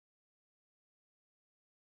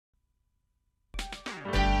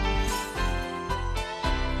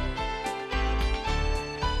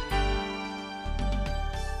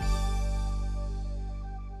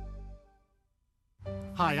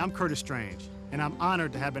Hi, I'm Curtis Strange, and I'm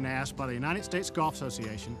honored to have been asked by the United States Golf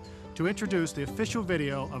Association to introduce the official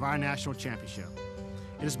video of our national championship.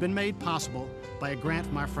 It has been made possible by a grant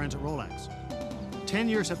from my friends at Rolex. 10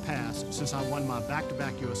 years have passed since I won my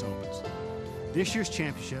back-to-back U.S. Opens. This year's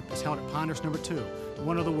championship is held at Pinehurst No. 2,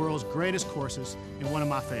 one of the world's greatest courses and one of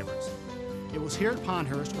my favorites. It was here at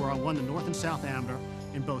Pinehurst where I won the North and South Amateur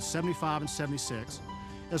in both 75 and 76,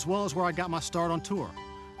 as well as where I got my start on tour,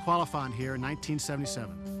 qualifying here in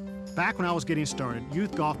 1977. Back when I was getting started,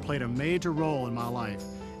 youth golf played a major role in my life,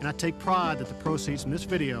 and I take pride that the proceeds from this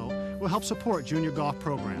video will help support junior golf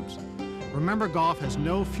programs. Remember, golf has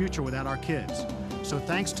no future without our kids, so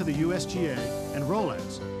thanks to the USGA and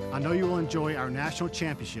Rolex, I know you will enjoy our national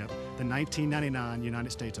championship, the 1999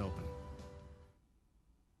 United States Open.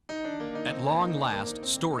 At long last,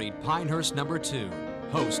 storied Pinehurst No. 2,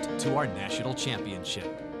 host to our national championship.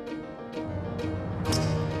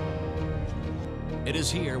 It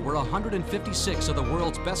is here where 156 of the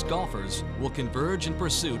world's best golfers will converge in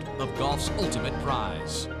pursuit of golf's ultimate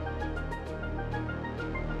prize.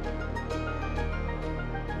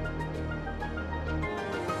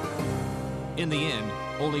 In the end,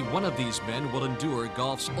 only one of these men will endure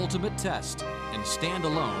golf's ultimate test and stand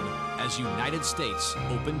alone as United States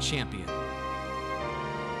Open champion.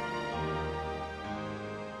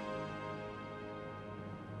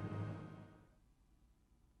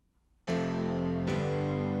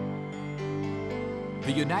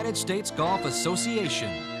 The United States Golf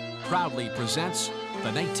Association proudly presents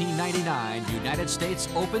the 1999 United States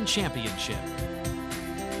Open Championship.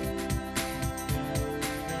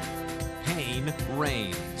 Payne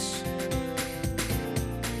reigns.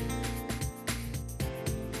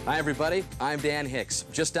 Hi everybody, I'm Dan Hicks,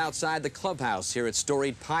 just outside the clubhouse here at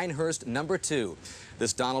storied Pinehurst No. 2.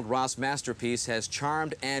 This Donald Ross masterpiece has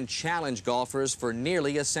charmed and challenged golfers for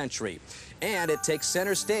nearly a century. And it takes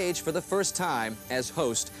center stage for the first time as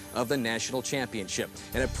host of the national championship.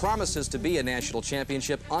 And it promises to be a national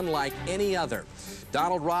championship unlike any other.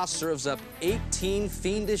 Donald Ross serves up 18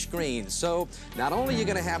 fiendish greens, so not only are you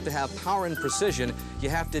going to have power and precision, you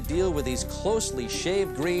have to deal with these closely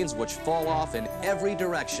shaved greens which fall off in every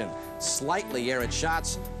direction. Slightly errant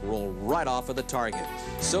shots roll right off of the target.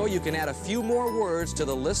 So you can add a few more words to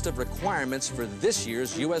the list of requirements for this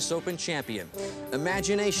year's U.S. Open champion.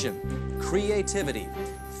 Imagination, creativity,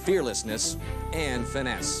 fearlessness, and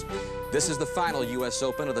finesse. This is the final U.S.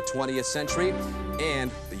 Open of the 20th century,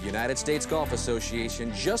 and the United States Golf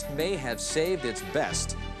Association just may have saved its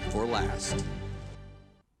best for last.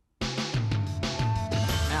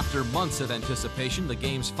 After months of anticipation, the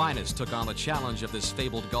game's finest took on the challenge of this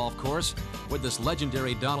fabled golf course. Would this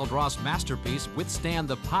legendary Donald Ross masterpiece withstand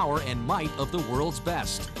the power and might of the world's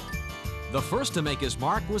best? The first to make his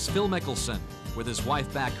mark was Phil Mickelson. With his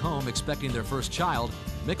wife back home expecting their first child,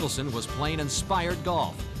 Mickelson was playing inspired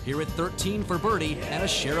golf, here at 13 for birdie and a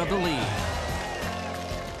share of the lead.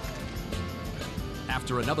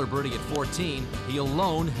 After another birdie at 14, he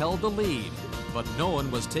alone held the lead, but no one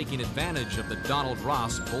was taking advantage of the Donald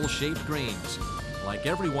Ross bowl-shaped greens. Like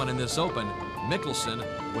everyone in this Open, Mickelson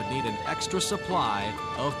would need an extra supply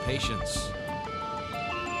of patience.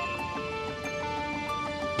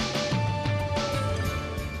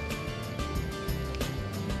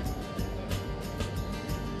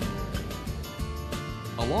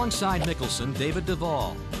 Alongside Mickelson, David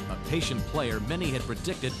Duval, a patient player many had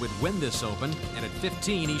predicted would win this Open, and at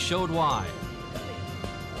 15 he showed why.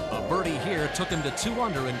 A birdie here took him to 2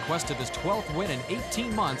 under in quest of his 12th win in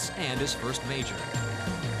 18 months and his first major.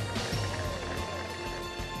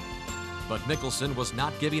 But Mickelson was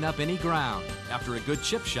not giving up any ground. After a good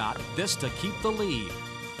chip shot, this to keep the lead.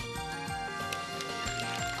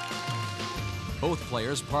 Both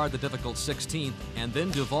players parred the difficult 16th, and then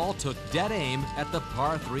Duval took dead aim at the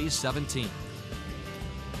par 3 17th.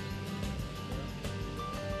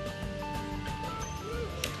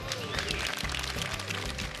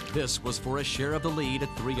 This was for a share of the lead at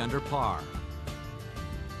 3 under par.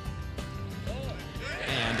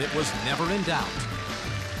 And it was never in doubt.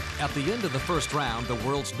 At the end of the first round, the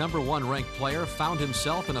world's #1 ranked player found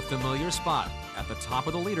himself in a familiar spot at the top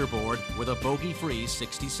of the leaderboard with a bogey-free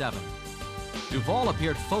 67. Duval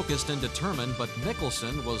appeared focused and determined, but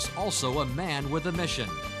Mickelson was also a man with a mission.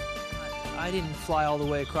 I didn't fly all the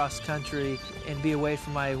way across the country and be away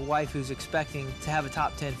from my wife who's expecting to have a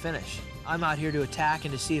top 10 finish. I'm out here to attack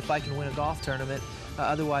and to see if I can win a golf tournament.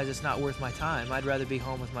 Otherwise, it's not worth my time. I'd rather be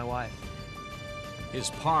home with my wife. His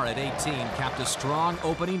par at 18 capped a strong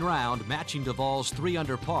opening round, matching Duval's 3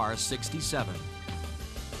 under par 67.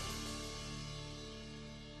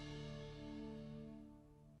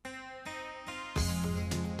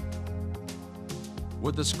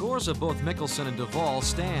 Would the scores of both Mickelson and Duvall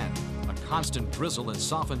stand? A constant drizzle had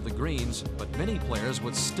softened the greens, but many players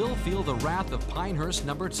would still feel the wrath of Pinehurst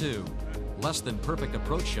No. 2. Less than perfect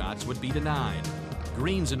approach shots would be denied.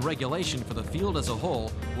 Greens in regulation for the field as a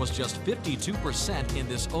whole was just 52% in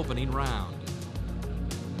this opening round.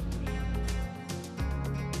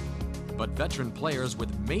 But veteran players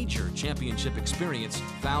with major championship experience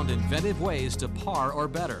found inventive ways to par or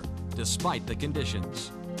better, despite the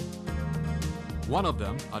conditions. One of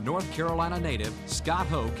them, a North Carolina native, Scott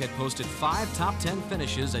Hoke, had posted 5 top 10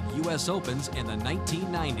 finishes at U.S. Opens in the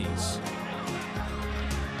 1990s.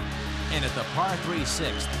 And at the par 3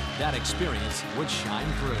 6th, that experience would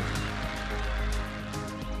shine through.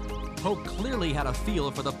 Hoke clearly had a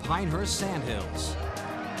feel for the Pinehurst sandhills.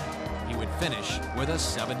 He would finish with a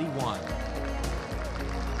 71.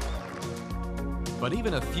 But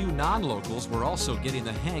even a few non-locals were also getting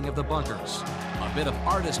the hang of the bunkers. A bit of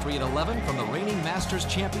artistry at 11 from the reigning Masters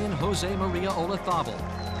champion Jose Maria Olazabal.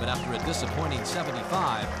 But after a disappointing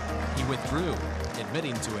 75, he withdrew,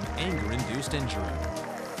 admitting to an anger-induced injury.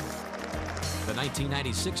 The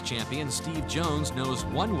 1996 champion Steve Jones knows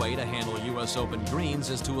one way to handle U.S. Open greens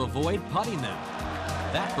is to avoid putting them.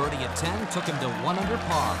 That birdie at 10 took him to 1 under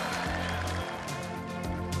par.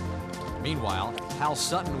 Meanwhile, Hal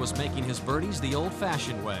Sutton was making his birdies the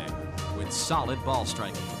old-fashioned way, with solid ball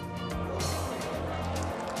striking.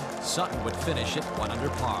 Sutton would finish at 1 under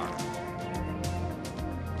par.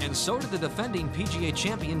 And so did the defending PGA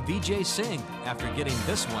champion Vijay Singh after getting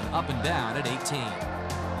this one up and down at 18.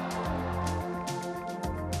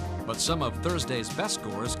 But some of Thursday's best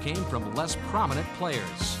scores came from less prominent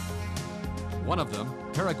players. One of them,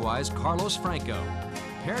 Paraguay's Carlos Franco.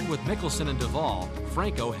 Paired with Mickelson and Duvall,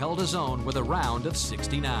 Franco held his own with a round of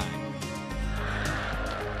 69.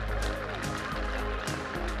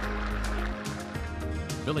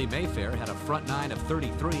 Billy Mayfair had a front 9 of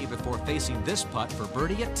 33 before facing this putt for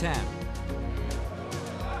birdie at 10.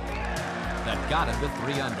 That got him to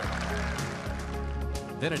 3 under.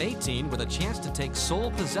 Then at 18, with a chance to take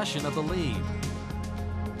sole possession of the lead.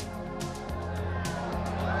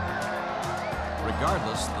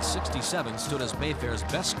 Regardless, the 67 stood as Mayfair's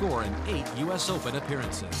best score in 8 U.S. Open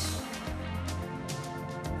appearances.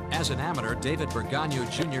 As an amateur, David Bergano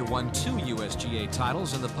Jr. won 2 USGA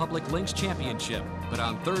titles in the Public Links Championship, but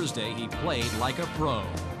on Thursday he played like a pro.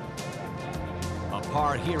 A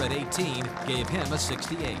par here at 18 gave him a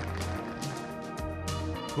 68.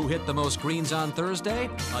 Who hit the most greens on Thursday?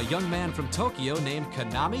 A young man from Tokyo named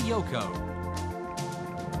Kanami Yoko.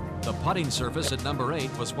 The putting surface at number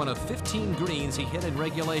 8 was one of 15 greens he hit in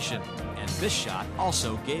regulation, and this shot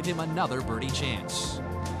also gave him another birdie chance.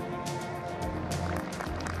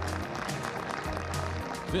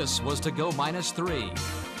 This was to go -3.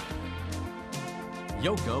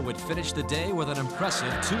 Yoko would finish the day with an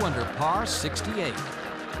impressive 2 under par 68.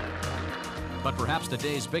 But perhaps the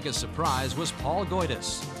day's biggest surprise was Paul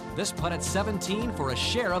Goytis. This putt at 17 for a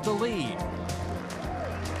share of the lead.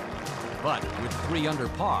 But with 3 under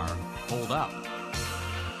par, hold up.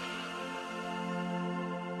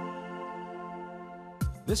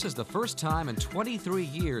 This is the first time in 23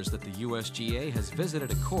 years that the USGA has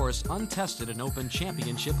visited a course untested in Open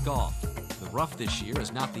Championship golf. The rough this year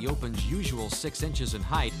is not the Open's usual 6 inches in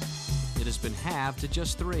height. It has been halved to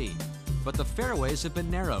just 3. But the fairways have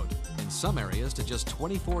been narrowed, in some areas to just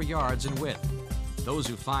 24 yards in width. Those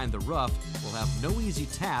who find the rough will have no easy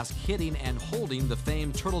task hitting and holding the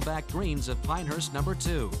famed turtleback greens of Pinehurst No.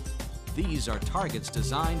 2. These are targets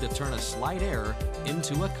designed to turn a slight error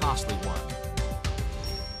into a costly one.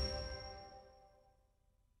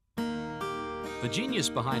 The genius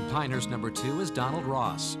behind Pinehurst No. 2 is Donald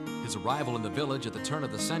Ross. His arrival in the village at the turn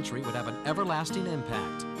of the century would have an everlasting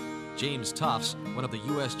impact. James Tufts, one of the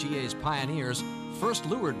USGA's pioneers, first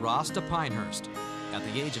lured Ross to Pinehurst. At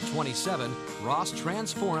the age of 27, Ross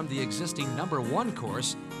transformed the existing No. 1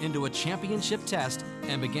 course into a championship test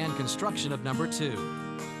and began construction of No. 2.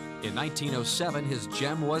 In 1907, his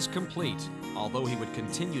gem was complete, although he would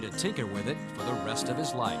continue to tinker with it for the rest of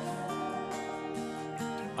his life.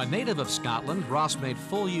 A native of Scotland, Ross made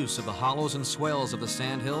full use of the hollows and swales of the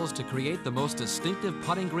sandhills to create the most distinctive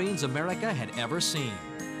putting greens America had ever seen.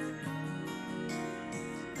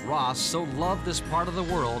 Ross so loved this part of the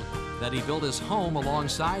world that he built his home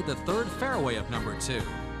alongside the 3rd fairway of No. 2.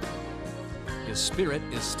 His spirit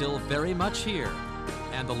is still very much here,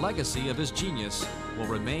 and the legacy of his genius will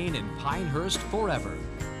remain in Pinehurst forever.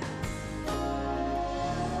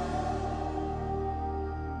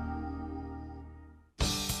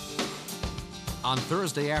 On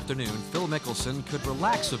Thursday afternoon, Phil Mickelson could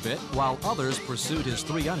relax a bit while others pursued his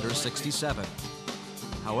 3 under 67.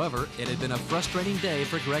 However, it had been a frustrating day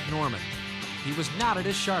for Greg Norman. He was not at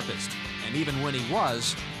his sharpest, and even when he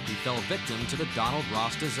was, he fell victim to the Donald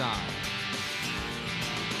Ross design.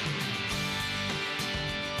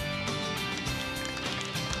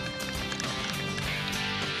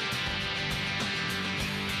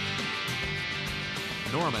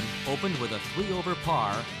 Norman opened with a 3-over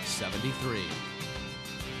par, 73.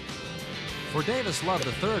 For Davis Love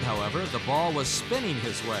III, however, the ball was spinning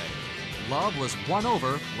his way. Love was 1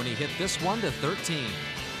 over when he hit this one to 13.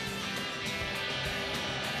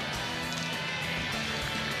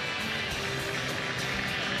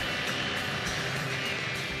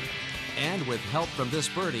 And with help from this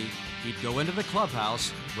birdie, he'd go into the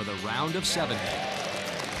clubhouse with a round of 70.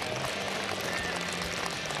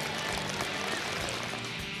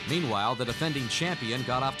 Meanwhile, the defending champion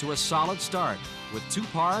got off to a solid start with 2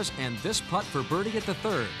 pars and this putt for birdie at the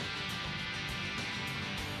 3rd.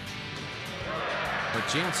 But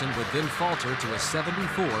Jansen would then falter to a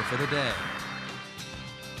 74 for the day.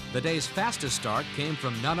 The day's fastest start came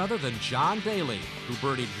from none other than John Daly, who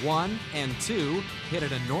birdied 1 and 2, hit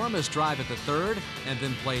an enormous drive at the 3rd, and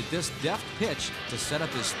then played this deft pitch to set up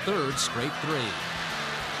his 3rd straight 3.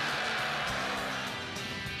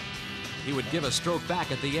 He would give a stroke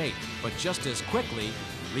back at the 8th, but just as quickly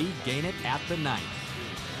regain it at the 9th.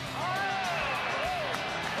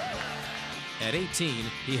 At 18,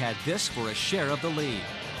 he had this for a share of the lead.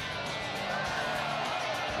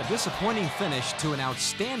 A disappointing finish to an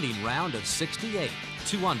outstanding round of 68,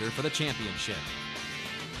 2 under for the championship.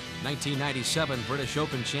 1997 British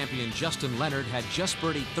Open champion Justin Leonard had just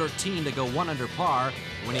birdied 13 to go 1 under par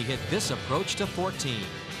when he hit this approach to 14.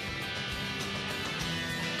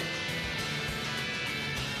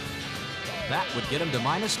 That would get him to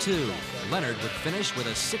 -2. Leonard would finish with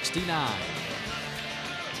a 69.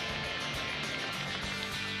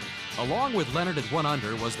 Along with Leonard at 1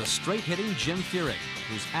 under was the straight-hitting Jim Furyk,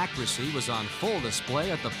 whose accuracy was on full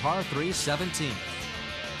display at the par 3 17th.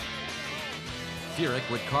 Furyk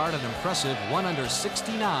would card an impressive 1 under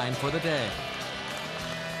 69 for the day.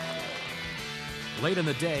 Late in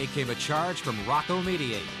the day came a charge from Rocco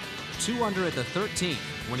Mediate, 2 under at the 13th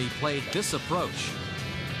when he played this approach.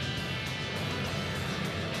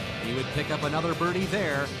 He would pick up another birdie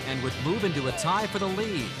there and would move into a tie for the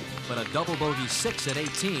lead, but a double bogey 6 at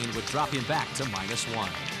 18 would drop him back to -1.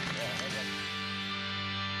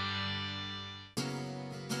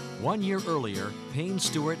 1 year earlier, Payne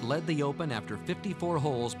Stewart led the Open after 54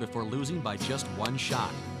 holes before losing by just 1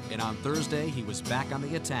 shot, and on Thursday he was back on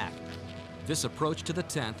the attack. This approach to the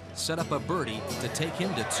 10th set up a birdie to take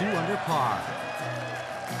him to 2 under par.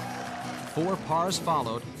 4 pars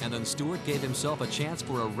followed, and then Stewart gave himself a chance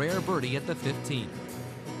for a rare birdie at the 15th.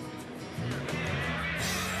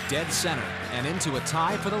 Dead center and into a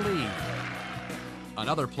tie for the lead.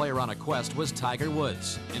 Another player on a quest was Tiger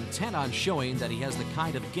Woods, intent on showing that he has the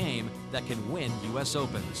kind of game that can win U.S.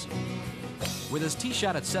 Opens. With his tee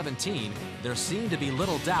shot at 17, there seemed to be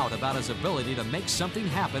little doubt about his ability to make something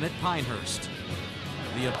happen at Pinehurst.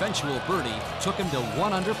 The eventual birdie took him to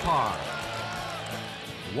 1 under par.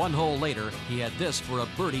 1 hole later, he had this for a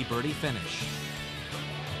birdie-birdie finish.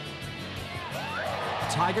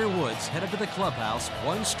 Tiger Woods headed to the clubhouse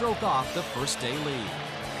 1 stroke off the first day lead.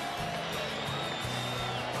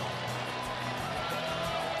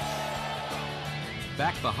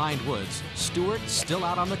 Back behind Woods, Stewart still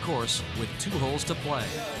out on the course with 2 holes to play.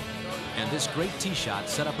 And this great tee shot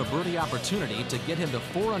set up a birdie opportunity to get him to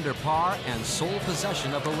 4 under par and sole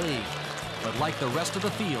possession of the lead. But like the rest of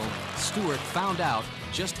the field, Stewart found out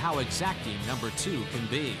just how exacting number 2 can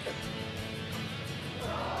be.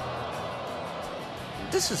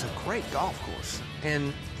 This is a great golf course,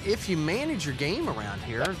 and if you manage your game around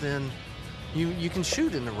here, then you can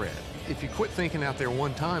shoot in the red. If you quit thinking out there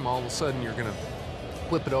one time, all of a sudden you're going to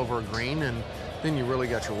whip it over a green, and then you really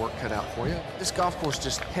got your work cut out for you. This golf course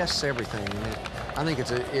just tests everything, and I think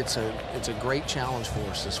it's a great challenge for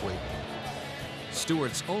us this week.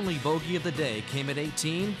 Stewart's only bogey of the day came at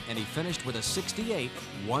 18, and he finished with a 68,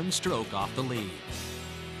 1 stroke off the lead.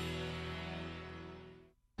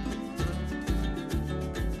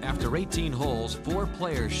 After 18 holes, 4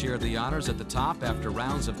 players shared the honors at the top after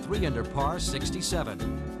rounds of 3 under par 67.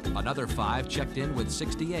 Another 5 checked in with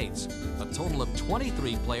 68s. A total of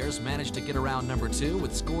 23 players managed to get around number 2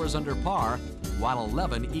 with scores under par, while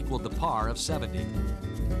 11 equaled the par of 70.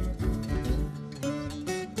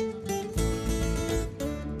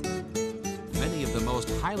 Many of the most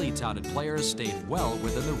highly touted players stayed well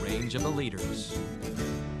within the range of the leaders.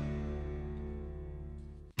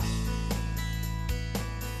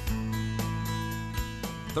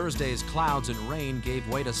 Thursday's clouds and rain gave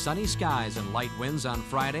way to sunny skies and light winds on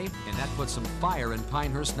Friday, and that put some fire in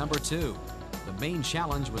Pinehurst No. 2. The main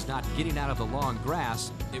challenge was not getting out of the long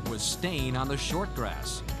grass, it was staying on the short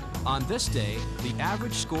grass. On this day, the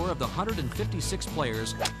average score of the 156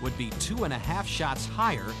 players would be 2.5 shots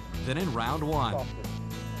higher than in round 1.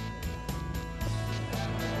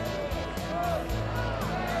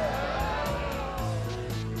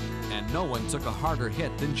 And no one took a harder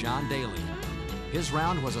hit than John Daly. His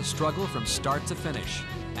round was a struggle from start to finish,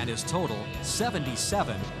 and his total,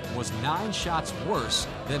 77, was 9 shots worse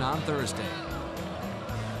than on Thursday.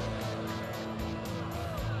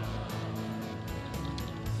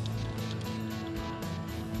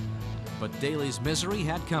 But Daly's misery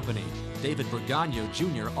had company. David Bergagno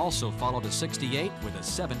Jr. also followed a 68 with a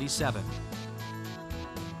 77.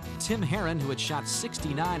 Tim Herron, who had shot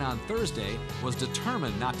 69 on Thursday, was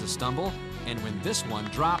determined not to stumble, and when this one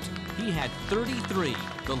dropped, he had 33,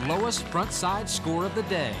 the lowest front-side score of the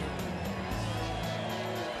day.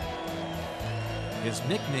 His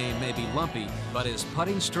nickname may be lumpy, but his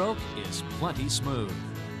putting stroke is plenty smooth.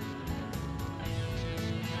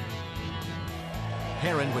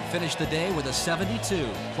 Herron would finish the day with a 72,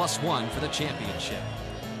 +1 for the championship.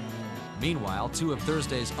 Meanwhile, 2 of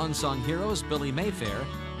Thursday's unsung heroes, Billy Mayfair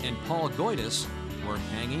and Paul Goytis, were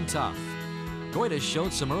hanging tough. Goytis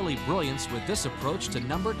showed some early brilliance with this approach to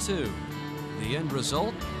number 2. The end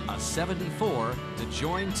result, a 74 to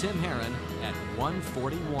join Tim Herron at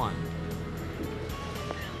 141.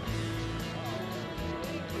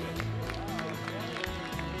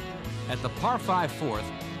 At the par 5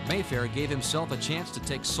 fourth, Mayfair gave himself a chance to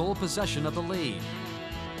take sole possession of the lead.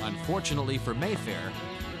 Unfortunately for Mayfair,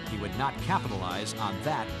 he would not capitalize on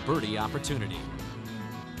that birdie opportunity.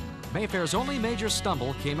 Mayfair's only major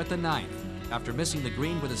stumble came at the 9th. After missing the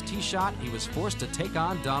green with his tee shot, he was forced to take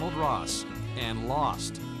on Donald Ross and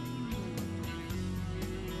lost.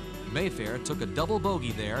 Mayfair took a double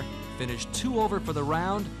bogey there, finished 2 over for the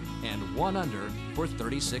round, and 1 under for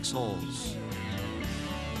 36 holes.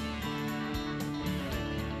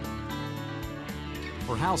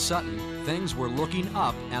 For Hal Sutton, things were looking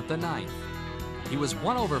up at the 9th. He was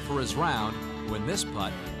 1 over for his round when this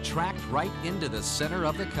putt tracked right into the center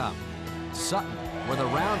of the cup. Sutton, with a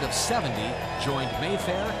round of 70, joined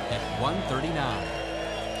Mayfair at 139.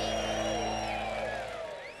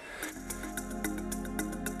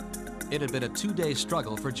 It had been a 2-day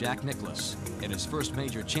struggle for Jack Nicklaus in his first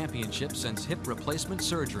major championship since hip replacement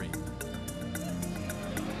surgery.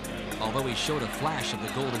 Although he showed a flash of the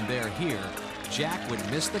Golden Bear here, Jack would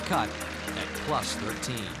miss the cut at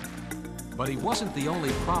 +13. But he wasn't the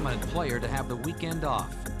only prominent player to have the weekend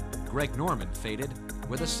off. Greg Norman faded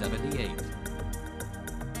with a 78.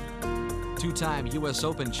 2-time U.S.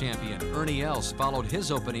 Open champion Ernie Els followed his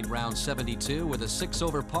opening round 72 with a 6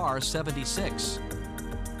 over par 76.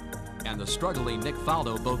 And the struggling Nick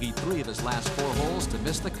Faldo bogeyed 3 of his last 4 holes to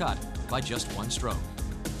miss the cut by just 1 stroke.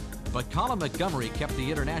 But Colin Montgomery kept the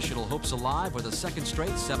international hopes alive with a second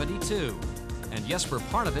straight 72. And Jesper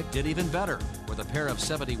Parnevik did even better, with a pair of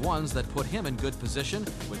 71s that put him in good position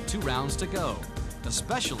with 2 rounds to go,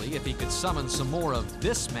 especially if he could summon some more of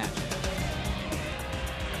this magic.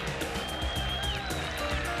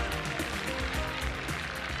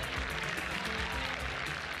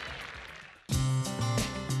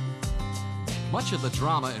 Much of the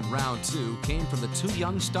drama in round 2 came from the 2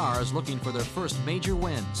 young stars looking for their first major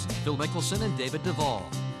wins, Phil Mickelson and David Duval.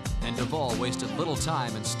 And Duval wasted little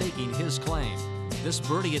time in staking his claim. This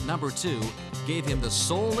birdie at number 2 gave him the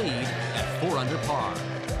sole lead at 4 under par.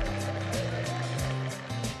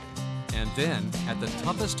 And then, at the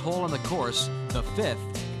toughest hole on the course, the 5th,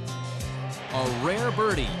 a rare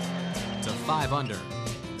birdie to 5 under.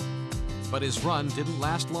 But his run didn't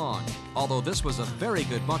last long. Although this was a very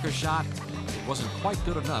good bunker shot, it wasn't quite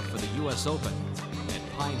good enough for the U.S. Open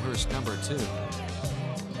at Pinehurst No. 2.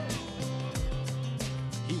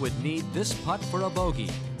 He would need this putt for a bogey,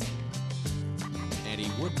 and he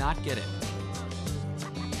would not get it.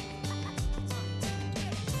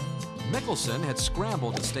 Mickelson had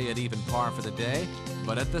scrambled to stay at even par for the day,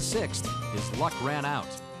 but at the 6th, his luck ran out.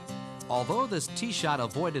 Although this tee shot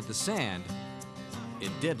avoided the sand,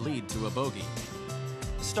 it did lead to a bogey.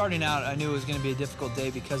 Starting out, I knew it was going to be a difficult day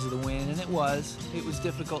because of the wind, and it was. It was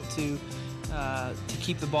difficult to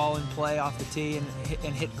keep the ball in play off the tee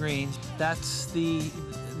and hit greens. That's the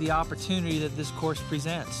opportunity that this course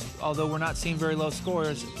presents. Although we're not seeing very low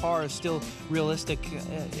scores, par is still realistic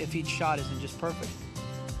if each shot isn't just perfect.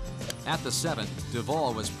 At the 7th,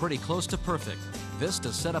 Duval was pretty close to perfect. This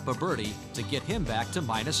to set up a birdie to get him back to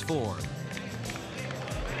 -4.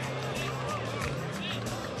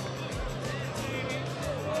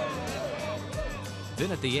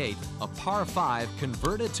 Then at the 8th, a par 5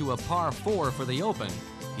 converted to a par 4 for the Open.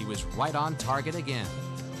 He was right on target again.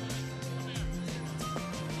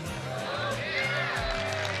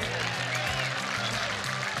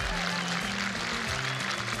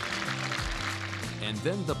 And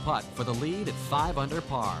then the putt for the lead at 5 under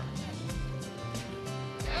par.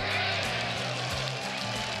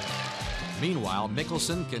 Meanwhile,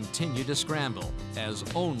 Mickelson continued to scramble, as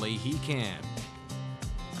only he can.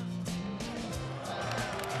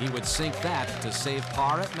 He would sink that to save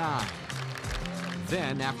par at 9.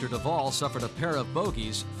 Then, after Duvall suffered a pair of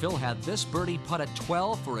bogeys, Phil had this birdie putt at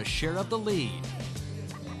 12 for a share of the lead.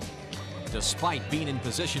 Despite being in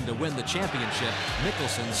position to win the championship,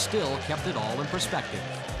 Mickelson still kept it all in perspective.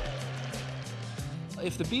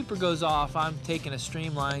 If the beeper goes off, I'm taking a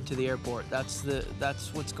streamline to the airport. That's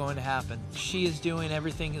what's going to happen. She is doing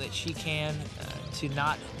everything that she can to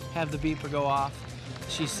not have the beeper go off.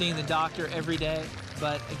 She's seeing the doctor every day.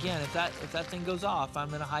 But again, if that thing goes off, I'm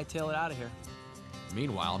going to hightail it out of here.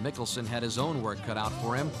 Meanwhile, Mickelson had his own work cut out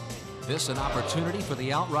for him. This an opportunity for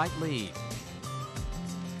the outright lead.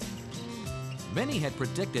 Many had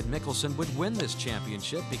predicted Mickelson would win this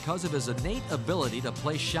championship because of his innate ability to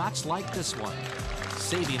play shots like this one,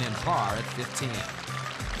 saving in par at 15.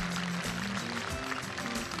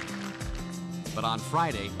 But on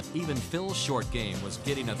Friday, even Phil's short game was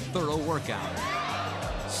getting a thorough workout.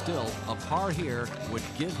 Still, a par here would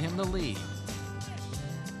give him the lead.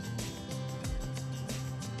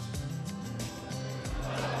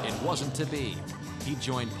 It wasn't to be. He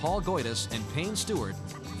joined Paul Goytis and Payne Stewart,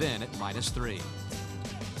 then at -3.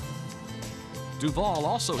 Duvall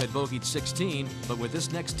also had bogeyed 16, but with this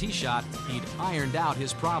next tee shot, he'd ironed out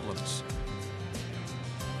his problems.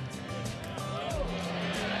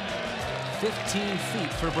 15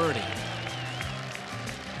 feet for birdie.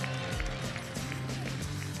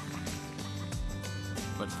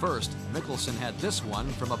 But first, Mickelson had this one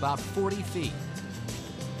from about 40 feet.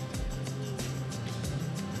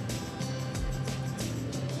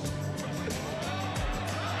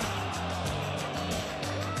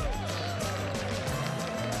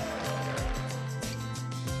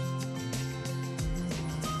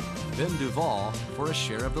 Then Duvall for a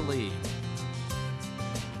share of the lead.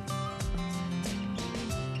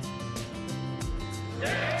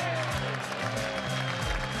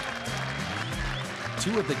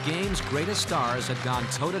 Two of the game's greatest stars had gone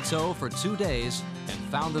toe-to-toe for 2 days and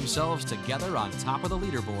found themselves together on top of the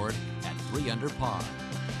leaderboard at 3 under par.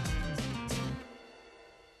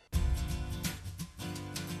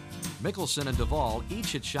 Mickelson and Duvall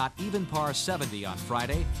each had shot even par 70 on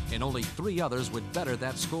Friday, and only 3 others would better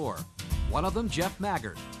that score. One of them, Jeff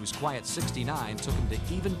Maggart, whose quiet 69 took him to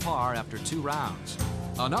even par after 2 rounds.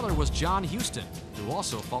 Another was John Houston, who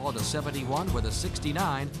also followed a 71 with a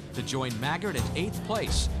 69 to join Maggart in 8th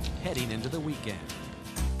place, heading into the weekend.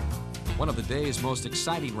 One of the day's most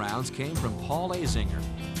exciting rounds came from Paul A. Zinger.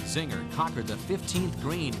 Zinger conquered the 15th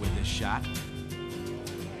green with this shot,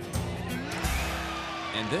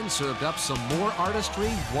 and then served up some more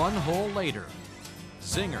artistry 1 hole later.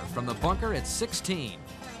 Zinger from the bunker at 16.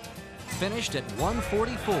 Finished at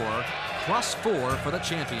 144, +4 for the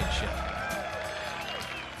championship.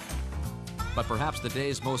 But perhaps the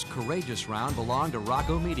day's most courageous round belonged to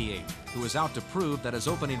Rocco Mediate, who was out to prove that his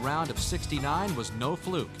opening round of 69 was no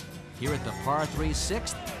fluke. Here at the par 3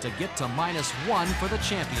 6th to get to -1 for the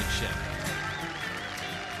championship.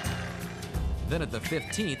 Then at the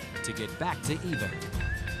 15th to get back to even.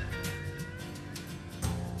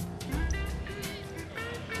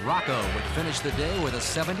 Rocco would finish the day with a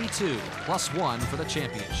 72, +1 for the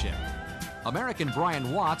championship. American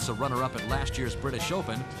Brian Watts, a runner-up at last year's British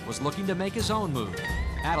Open, was looking to make his own move.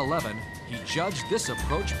 At 11, he judged this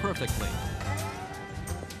approach perfectly.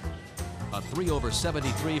 A 3 over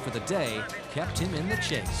 73 for the day kept him in the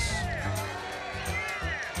chase.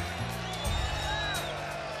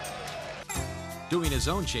 Doing his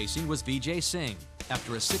own chasing was Vijay Singh.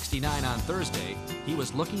 After a 69 on Thursday, he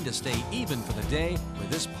was looking to stay even for the day with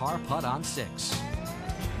this par putt on 6.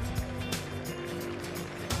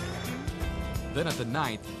 Then at the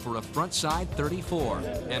 9th for a frontside 34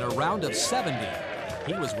 and a round of 70,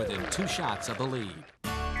 he was within 2 shots of the lead.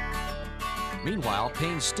 Meanwhile,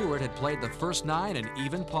 Payne Stewart had played the first 9 an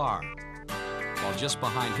even par, while just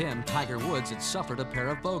behind him, Tiger Woods had suffered a pair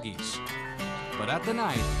of bogeys. But at the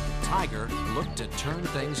 9th, Tiger looked to turn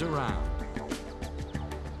things around.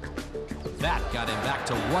 That got him back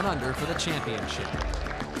to 1 under for the championship.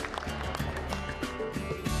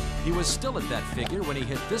 He was still at that figure when he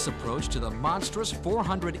hit this approach to the monstrous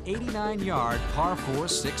 489-yard par 4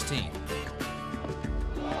 16.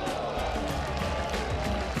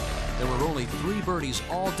 There were only 3 birdies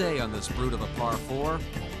all day on this brute of a par 4,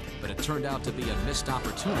 but it turned out to be a missed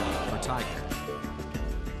opportunity for Tiger.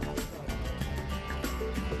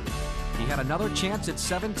 He had another chance at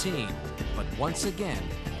 17, but once again,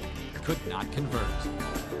 could not convert.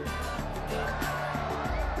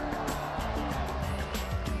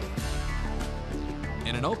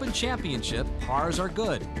 In an Open Championship, pars are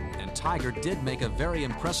good, and Tiger did make a very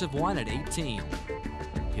impressive one at 18.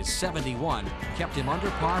 His 71 kept him under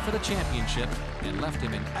par for the championship and left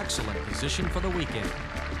him in excellent position for the weekend.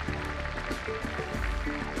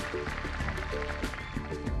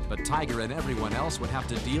 But Tiger and everyone else would have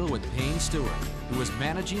to deal with Payne Stewart, who was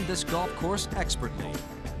managing this golf course expertly.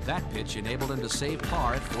 That pitch enabled him to save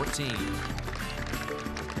par at 14.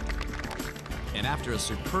 And after a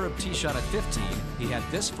superb tee shot at 15, he had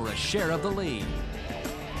this for a share of the lead.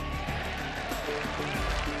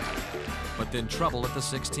 But then trouble at the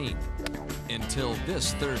 16th, until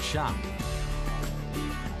this third shot.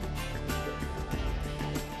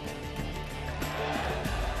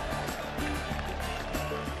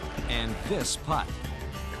 And this putt.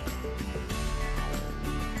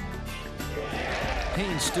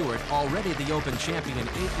 Payne Stewart, already the Open champion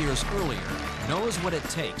 8 years earlier, knows what it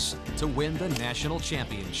takes to win the national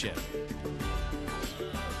championship.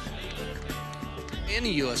 Any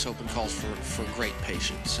U.S. Open calls for great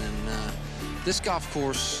patience, and this golf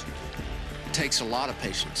course takes a lot of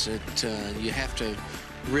patience. You have to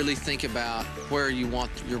really think about where you want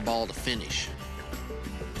your ball to finish.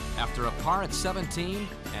 After a par at 17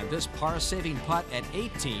 and this par-saving putt at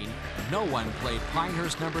 18, no one played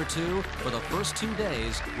Pinehurst No. 2 for the first 2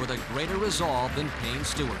 days with a greater resolve than Payne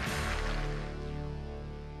Stewart.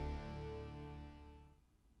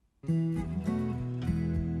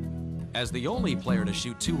 As the only player to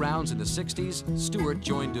shoot 2 rounds in the 60s, Stewart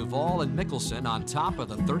joined Duvall and Mickelson on top of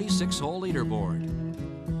the 36-hole leaderboard.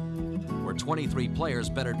 Where 23 players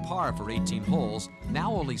bettered par for 18 holes,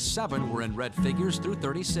 now only 7 were in red figures through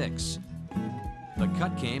 36. The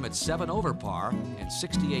cut came at 7 over par, and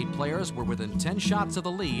 68 players were within 10 shots of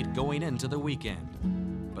the lead going into the weekend.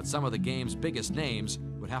 But some of the game's biggest names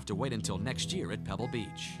would have to wait until next year at Pebble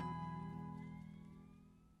Beach.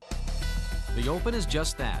 The Open is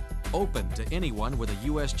just that, open to anyone with a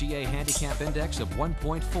USGA handicap index of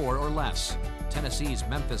 1.4 or less. Tennessee's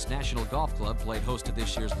Memphis National Golf Club played host to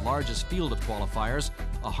this year's largest field of qualifiers.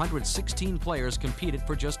 116 players competed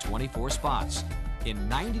for just 24 spots. In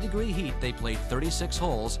 90-degree heat, they played 36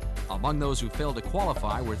 holes. Among those who failed to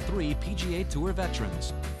qualify were 3 PGA Tour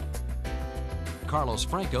veterans. Carlos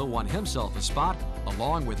Franco won himself a spot,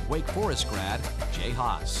 along with Wake Forest grad Jay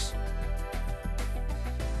Haas.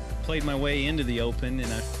 Played my way into the Open,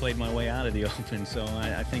 and I've played my way out of the Open, so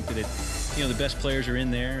I think that the best players are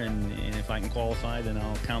in there, and if I can qualify, then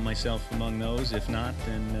I'll count myself among those. If not,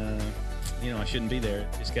 then I shouldn't be there.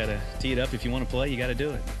 Just got to tee it up. If you want to play, you got to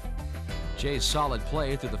do it. Jay's solid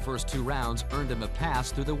play through the first 2 rounds earned him a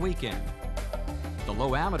pass through the weekend. The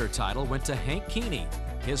low amateur title went to Hank Keeney.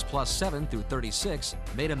 His +7 through 36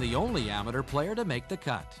 made him the only amateur player to make the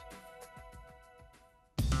cut.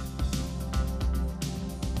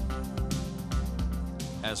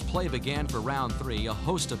 As play began for round 3, a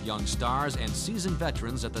host of young stars and seasoned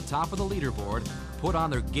veterans at the top of the leaderboard put on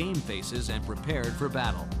their game faces and prepared for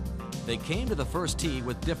battle. They came to the first tee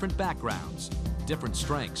with different backgrounds, different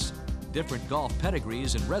strengths, different golf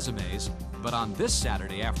pedigrees and resumes, but on this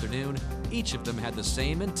Saturday afternoon, each of them had the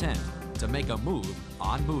same intent, to make a move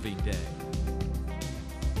on moving day.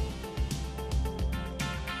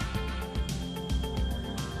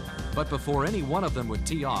 But before any one of them would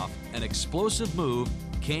tee off, an explosive move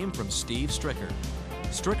came from Steve Stricker.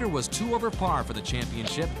 Stricker was 2 over par for the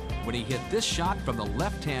championship when he hit this shot from the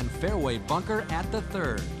left-hand fairway bunker at the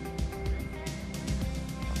 3rd.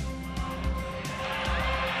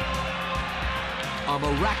 A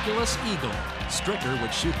miraculous eagle. Stricker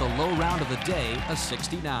would shoot the low round of the day, a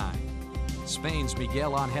 69. Spain's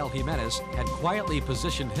Miguel Angel Jimenez had quietly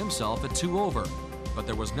positioned himself at 2 over, but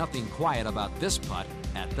there was nothing quiet about this putt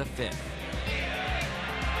at the 5th.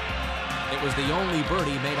 It was the only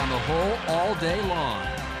birdie made on the hole all day long.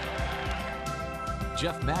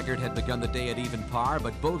 Jeff Maggard had begun the day at even par,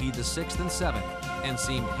 but bogeyed the 6th and 7th, and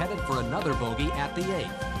seemed headed for another bogey at the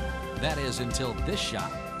 8th. That is, until this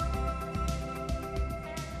shot.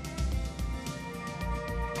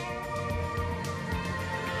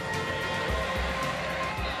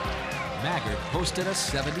 Maggard posted a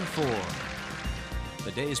 74.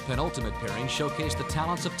 The day's penultimate pairing showcased the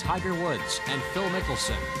talents of Tiger Woods and Phil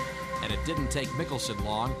Mickelson, and it didn't take Mickelson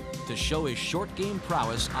long to show his short game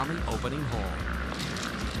prowess on the opening hole.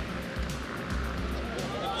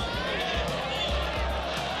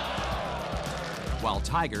 while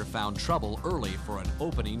Tiger found trouble early for an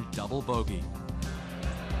opening double bogey.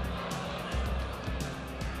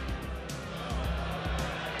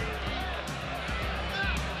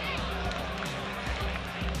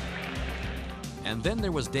 And then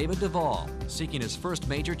there was David Duval, seeking his first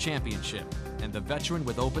major championship, and the veteran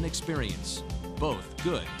with open experience, both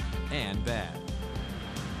good and bad.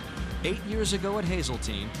 8 years ago at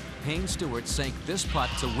Hazeltine, Payne Stewart sank this putt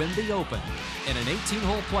to win the Open in an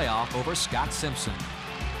 18-hole playoff over Scott Simpson.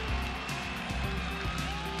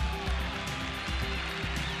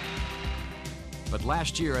 But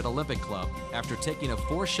last year at Olympic Club, after taking a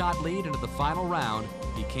 4-shot lead into the final round,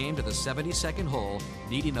 he came to the 72nd hole,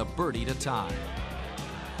 needing a birdie to tie.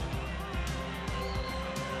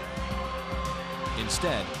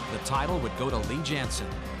 Instead, the title would go to Lee Janzen.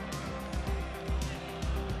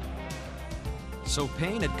 So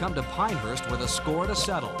Payne had come to Pinehurst with a score to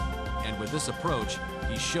settle, and with this approach,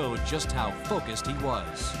 he showed just how focused he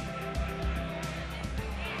was.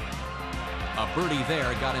 A birdie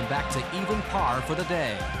there got him back to even par for the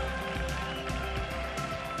day.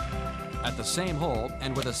 At the same hole,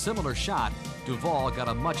 and with a similar shot, Duval got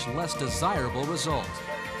a much less desirable result.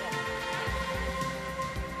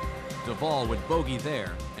 Duval would bogey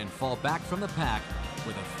there and fall back from the pack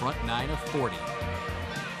with a front 9 of 40.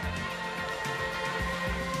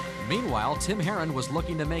 Meanwhile, Tim Herron was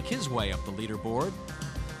looking to make his way up the leaderboard.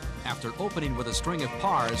 After opening with a string of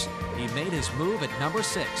pars, he made his move at number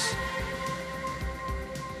 6.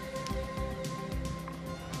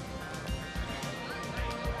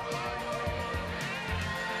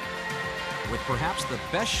 With perhaps the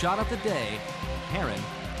best shot of the day, Herron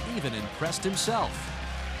even impressed himself.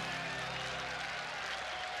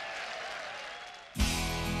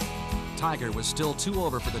 Tiger was still 2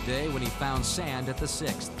 over for the day when he found sand at the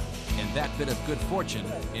 6th, and that bit of good fortune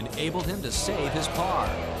enabled him to save his par.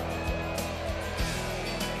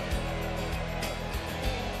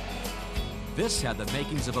 This had the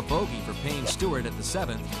makings of a bogey for Payne Stewart at the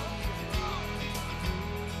 7th.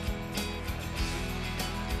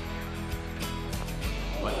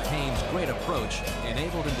 But Payne's great approach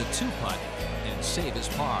enabled him to 2-putt and save his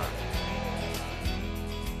par.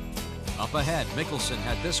 Up ahead, Mickelson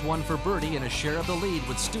had this one for birdie and a share of the lead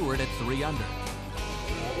with Stewart at 3 under.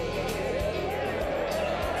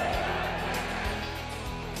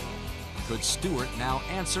 Could Stewart now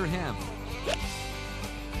answer him?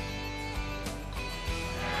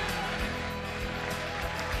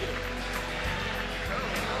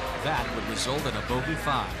 That would result in a bogey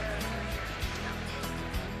 5.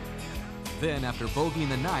 Then, after bogeying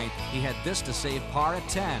the 9th, he had this to save par at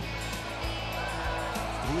 10.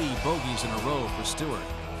 3 bogeys in a row for Stewart.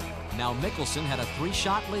 Now Mickelson had a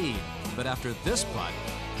 3-shot lead, but after this putt,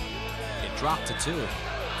 it dropped to 2.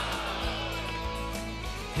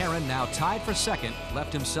 Herron, now tied for 2nd,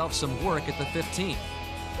 left himself some work at the 15th.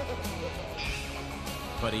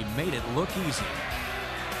 But he made it look easy.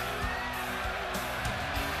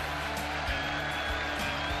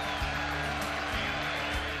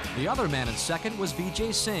 The other man in 2nd was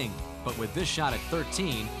Vijay Singh, but with this shot at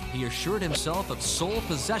 13, he assured himself of sole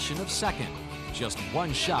possession of 2nd, just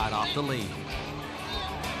 1 shot off the lead.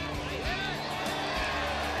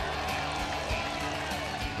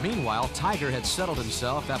 Meanwhile, Tiger had settled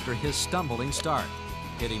himself after his stumbling start.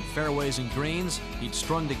 Hitting fairways and greens, he'd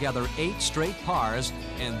strung together 8 straight pars,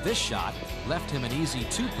 and this shot left him an easy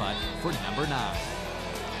 2-putt for number 9.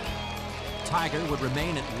 Tiger would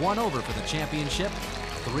remain at 1 over for the championship,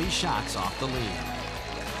 3 shots off the lead.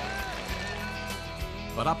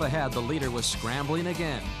 But up ahead, the leader was scrambling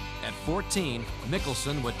again. At 14,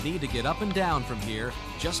 Mickelson would need to get up and down from here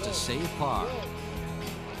just to save par.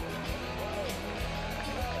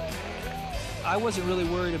 I wasn't really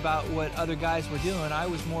worried about what other guys were doing. I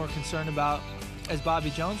was more concerned about, as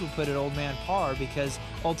Bobby Jones would put it, old man par, because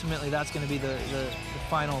ultimately that's going to be the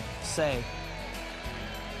final say.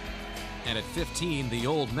 And at 15, the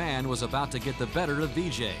old man was about to get the better of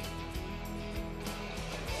Vijay.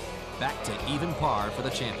 Back to even par for the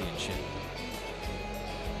championship.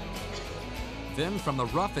 Then from the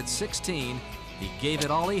rough at 16, he gave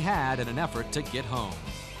it all he had in an effort to get home.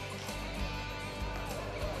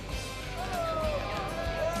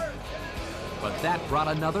 But that brought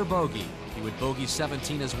another bogey. He would bogey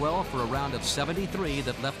 17 as well for a round of 73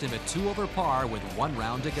 that left him at 2 over par with 1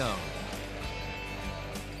 round to go.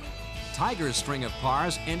 Tiger's string of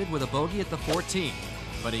pars ended with a bogey at the 14th,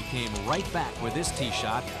 but he came right back with his tee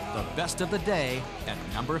shot, the best of the day, at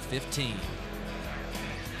number 15.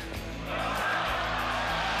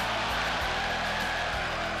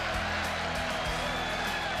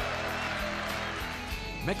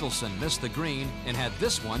 Mickelson missed the green and had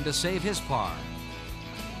this one to save his par.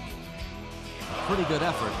 pretty good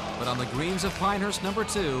effort, but on the greens of Pinehurst No.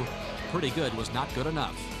 2, pretty good was not good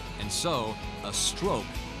enough. And so, a stroke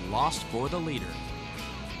lost for the leader.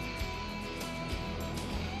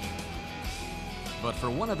 But for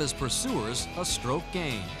one of his pursuers, a stroke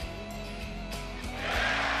gained.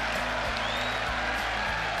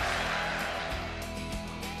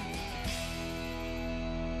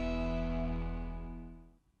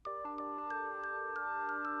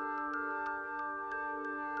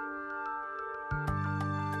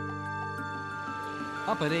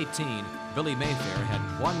 Up at 18, Billy Mayfair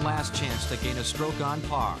had one last chance to gain a stroke on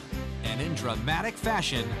par. And in dramatic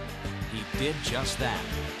fashion, he did just that.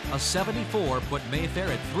 A 74 put Mayfair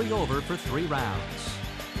at 3 over for 3 rounds.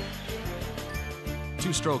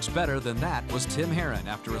 2 strokes better than that was Tim Herron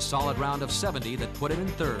after a solid round of 70 that put him in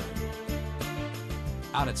 3rd.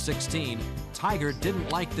 Out at 16, Tiger didn't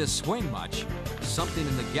like this swing much. Something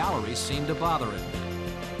in the gallery seemed to bother him.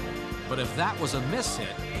 But if that was a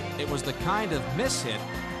mishit, it was the kind of mishit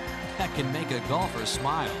that can make a golfer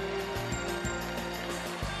smile.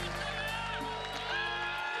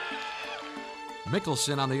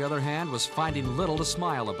 Mickelson, on the other hand, was finding little to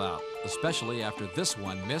smile about, especially after this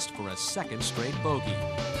one missed for a 2nd straight bogey.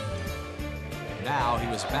 Now he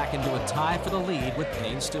was back into a tie for the lead with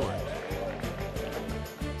Payne Stewart.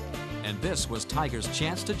 And this was Tiger's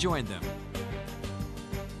chance to join them.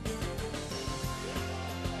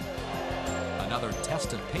 Another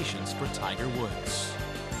test of patience for Tiger Woods.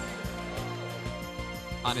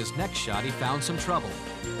 On his next shot, he found some trouble,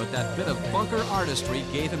 but that bit of bunker artistry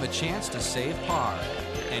gave him a chance to save par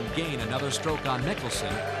and gain another stroke on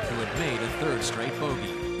Mickelson, who had made a 3rd straight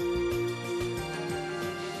bogey.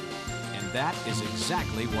 And that is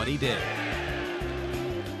exactly what he did.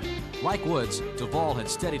 Like Woods, Duvall had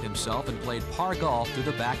steadied himself and played par golf through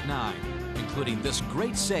the back 9, including this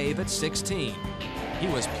great save at 16. He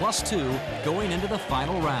was +2 going into the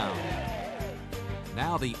final round.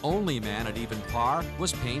 Now the only man at even par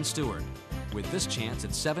was Payne Stewart, with this chance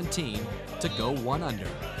at 17 to go 1 under.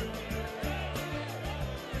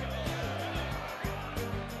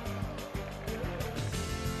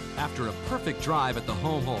 After a perfect drive at the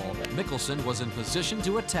home hole, Mickelson was in position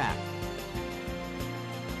to attack.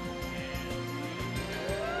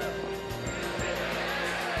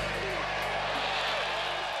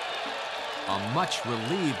 A much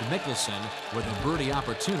relieved Mickelson with a birdie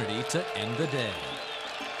opportunity to end the day.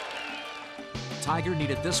 Tiger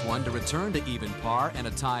needed this one to return to even par and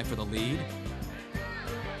a tie for the lead,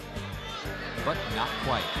 but not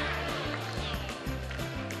quite.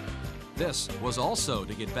 This was also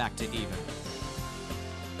to get back to even.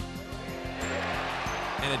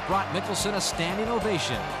 And it brought Mickelson a standing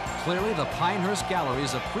ovation. Clearly, the Pinehurst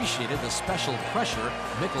galleries appreciated the special pressure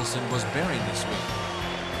Mickelson was bearing this week.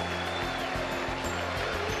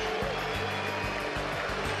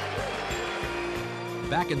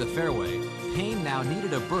 Back in the fairway, Payne now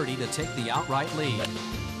needed a birdie to take the outright lead.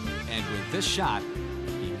 And with this shot,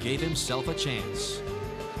 he gave himself a chance.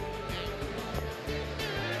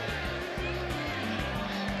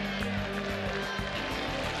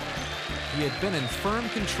 He had been in firm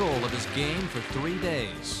control of his game for 3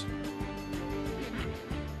 days.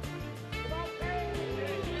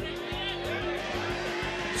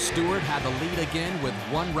 Stewart had the lead again with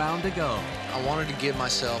 1 round to go. I wanted to give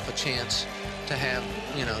myself a chance to have,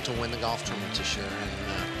 to win the golf tournament this year.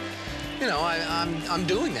 And, I'm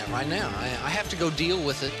doing that right now. I have to go deal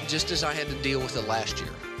with it just as I had to deal with it last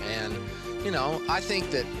year. And, I think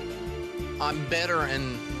that I'm better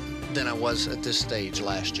than I was at this stage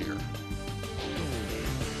last year.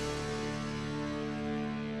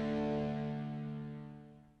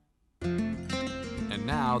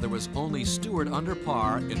 Now there was only Stewart under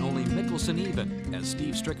par and only Mickelson even, as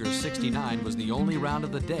Steve Stricker's 69 was the only round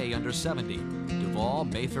of the day under 70. Duvall,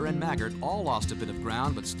 Mayfair, and Maggart all lost a bit of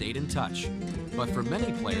ground but stayed in touch. But for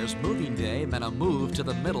many players, moving day meant a move to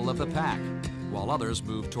the middle of the pack, while others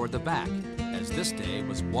moved toward the back, as this day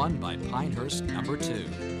was won by Pinehurst No. 2.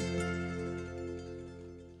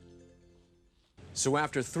 So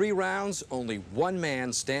after 3 rounds, only 1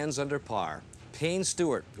 man stands under par. Payne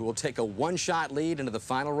Stewart, who will take a 1-shot lead into the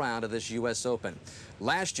final round of this U.S. Open.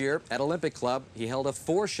 Last year at Olympic Club, he held a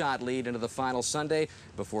 4-shot lead into the final Sunday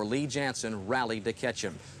before Lee Janzen rallied to catch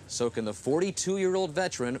him. So can the 42-year-old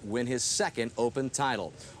veteran win his 2nd Open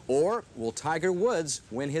title? Or will Tiger Woods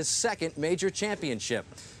win his 2nd major championship?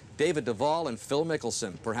 David Duvall and Phil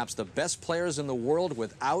Mickelson, perhaps the best players in the world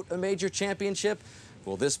without a major championship?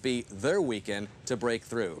 Will this be their weekend to break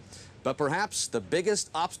through? But perhaps the biggest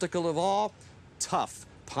obstacle of all? Tough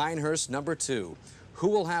Pinehurst No. 2. Who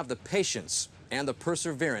will have the patience and the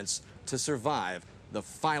perseverance to survive the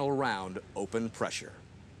final round open pressure.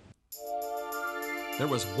 There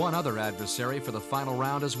was one other adversary for the final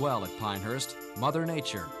round as well at Pinehurst, Mother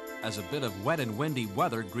Nature, as a bit of wet and windy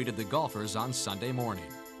weather greeted the golfers on Sunday morning.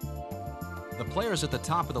 The players at the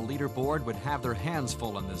top of the leaderboard would have their hands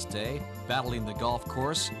full on this day, battling the golf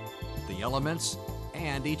course, the elements,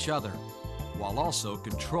 and each other, while also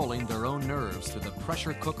controlling their own nerves through the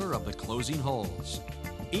pressure cooker of the closing holes.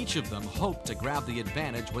 Each of them hoped to grab the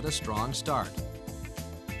advantage with a strong start.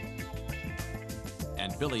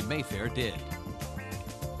 And Billy Mayfair did.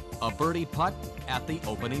 A birdie putt at the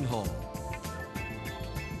opening hole.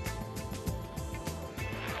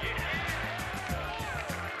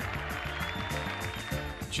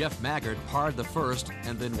 Jeff Maggard parred the first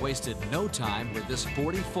and then wasted no time with this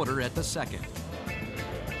 40-footer at the second.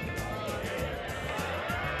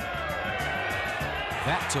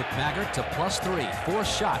 That took Maggard to +3, 4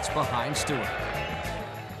 shots behind Stewart.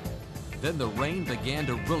 Then the rain began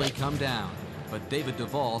to really come down, but David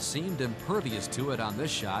Duval seemed impervious to it on this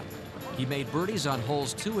shot. He made birdies on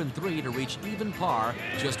holes 2 and 3 to reach even par,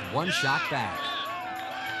 just 1 shot back.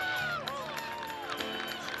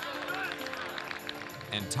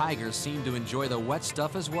 And Tiger seemed to enjoy the wet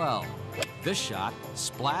stuff as well. This shot,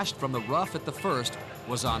 splashed from the rough at the first,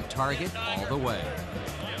 was on target all the way.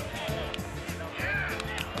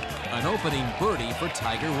 An opening birdie for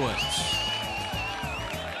Tiger Woods.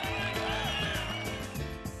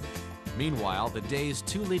 Meanwhile, the day's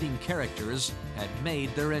 2 leading characters had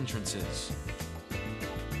made their entrances.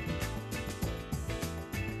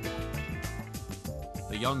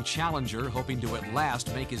 The young challenger hoping to at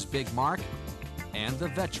last make his big mark, and the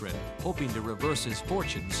veteran hoping to reverse his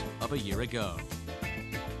fortunes of a year ago.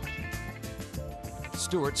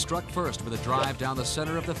 Stewart struck first with a drive down the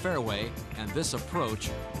center of the fairway, and this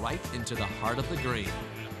approach right into the heart of the green.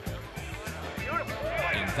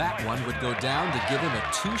 And that one would go down to give him a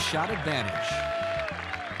 2-shot advantage.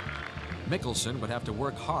 Mickelson would have to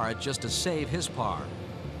work hard just to save his par,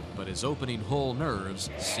 but his opening hole nerves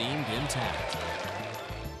seemed intact.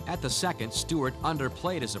 At the second, Stewart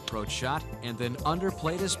underplayed his approach shot and then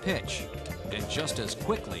underplayed his pitch, and just as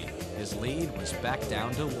quickly, his lead was back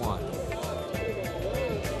down to 1.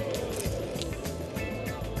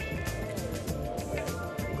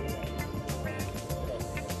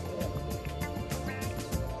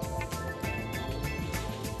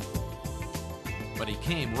 But he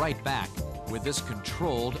came right back with this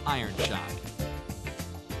controlled iron shot.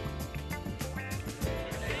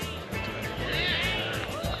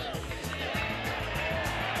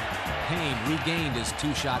 Payne regained his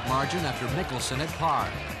 2-shot margin after Mickelson had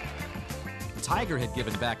parred. Tiger had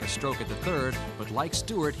given back a stroke at the third, but like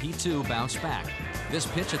Stewart, he too bounced back. This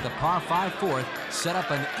pitch at the par 5 fourth set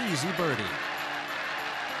up an easy birdie.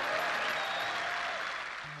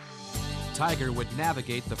 Tiger would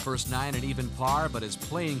navigate the first 9 at even par, but his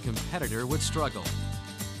playing competitor would struggle.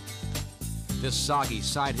 This soggy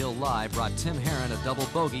side hill lie brought Tim Herron a double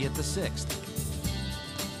bogey at the 6th.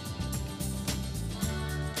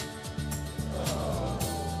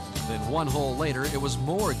 Then 1 hole later, it was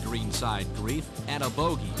more greenside grief and a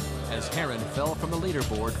bogey as Herron fell from the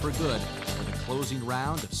leaderboard for good for the closing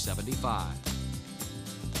round of 75.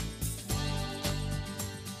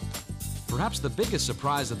 Perhaps the biggest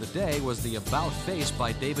surprise of the day was the about-face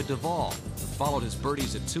by David Duval, who followed his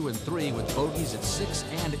birdies at 2 and 3 with bogeys at 6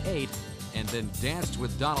 and 8, and then danced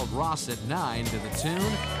with Donald Ross at 9 to the tune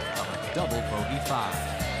of a double bogey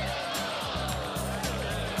 5.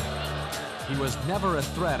 He was never a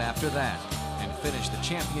threat after that, and finished the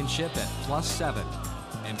championship at +7.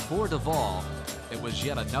 And for Duval, it was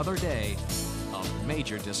yet another day of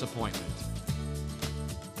major disappointment.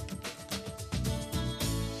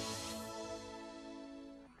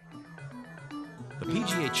 The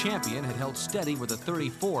PGA champion had held steady with a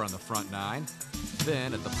 34 on the front 9.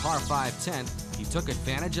 Then, at the par 5 10th, he took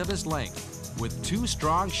advantage of his length with 2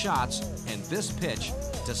 strong shots and this pitch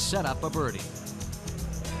to set up a birdie.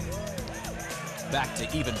 Back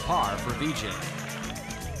to even par for VJ.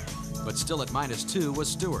 But still at -2 was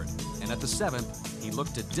Stewart, and at the 7th, he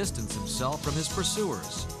looked to distance himself from his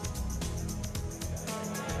pursuers.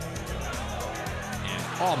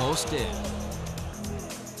 And almost did.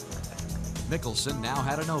 Mickelson now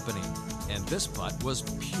had an opening, and this putt was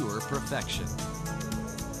pure perfection.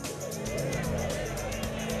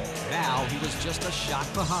 Now he was just a shot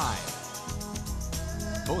behind.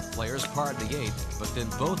 Both players parred the 8th, but then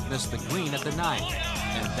both missed the green at the 9th,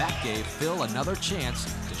 and that gave Phil another chance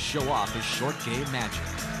to show off his short game magic.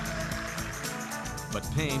 But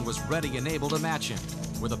Payne was ready and able to match him.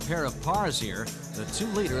 With a pair of pars here, the 2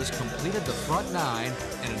 leaders completed the front 9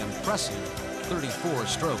 and an impressive 34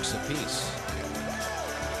 strokes apiece.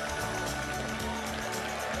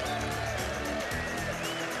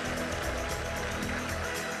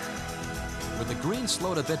 With the green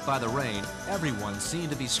slowed a bit by the rain, everyone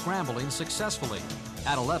seemed to be scrambling successfully.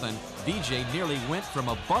 At 11, VJ nearly went from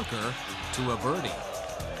a bunker to a birdie.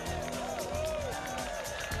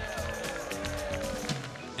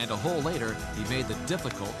 And a hole later, he made the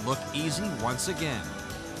difficult look easy once again.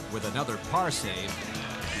 With another par save,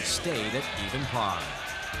 he stayed at even par.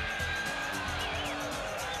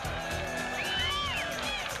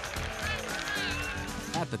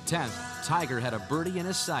 At the 10th, Tiger had a birdie in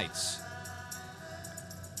his sights.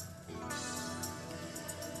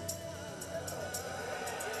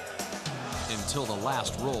 Until the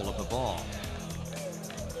last roll of the ball.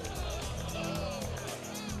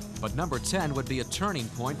 But number 10 would be a turning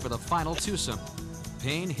point for the final twosome.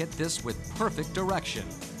 Payne hit this with perfect direction,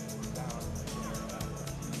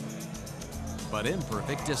 but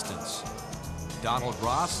imperfect distance. Donald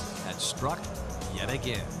Ross had struck yet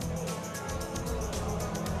again.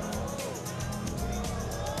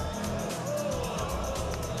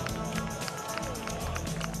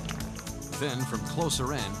 Then from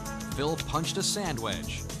closer in, Phil punched a sand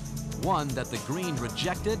wedge, one that the green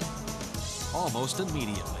rejected almost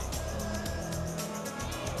immediately.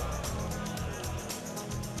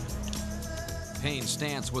 Payne's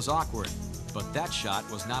stance was awkward, but that shot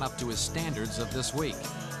was not up to his standards of this week.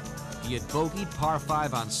 He had bogeyed par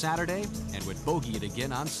 5 on Saturday and would bogey it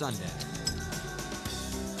again on Sunday.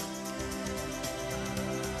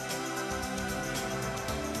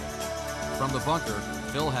 From the bunker,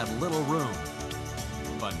 Phil had little room,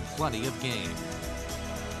 but plenty of game.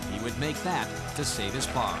 He would make that to save his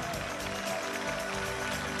par.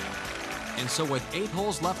 And so with 8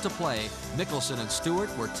 holes left to play, Mickelson and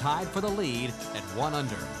Stewart were tied for the lead at 1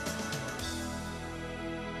 under.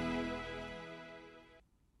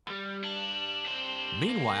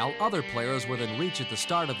 Meanwhile, other players within reach at the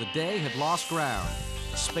start of the day had lost ground.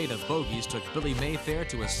 A spate of bogeys took Billy Mayfair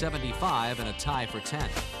to a 75 and a tie for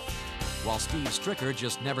 10th. While Steve Stricker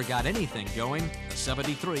just never got anything going, a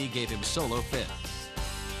 73 gave him solo 5th.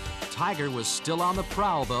 Tiger was still on the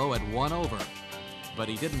prowl, though, at 1 over. But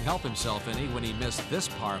he didn't help himself any when he missed this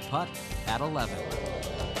par putt at 11.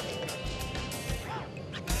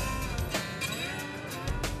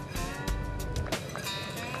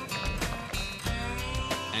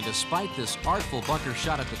 And despite this artful bunker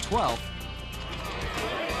shot at the 12th,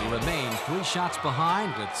 he remained 3 shots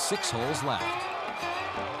behind with 6 holes left.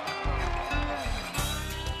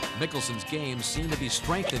 Mickelson's game seemed to be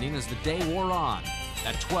strengthening as the day wore on.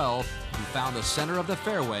 At 12, he found the center of the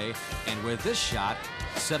fairway, and with this shot,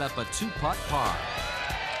 set up a 2-putt par.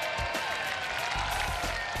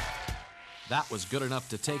 That was good enough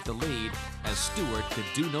to take the lead, as Stewart could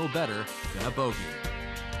do no better than a bogey.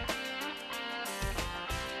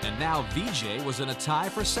 And now VJ was in a tie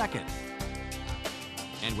for 2nd.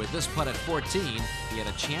 And with this putt at 14, he had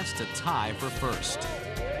a chance to tie for 1st.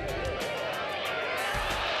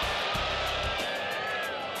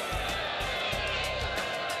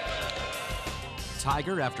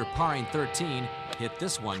 Tiger, after parring 13, hit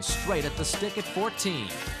this one straight at the stick at 14.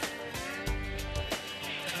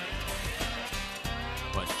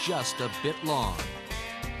 But just a bit long.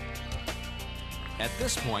 At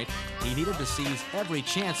this point, he needed to seize every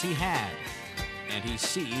chance he had, and he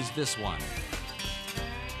seized this one.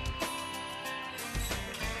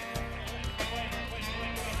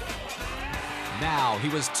 Now he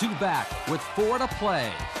was 2 back with 4 to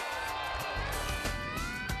play.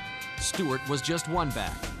 Stewart was just 1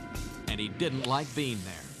 back, and he didn't like being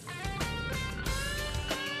there.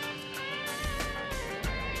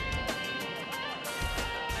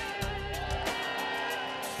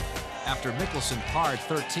 After Mickelson parred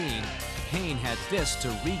 13, Payne had this to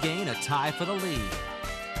regain a tie for the lead.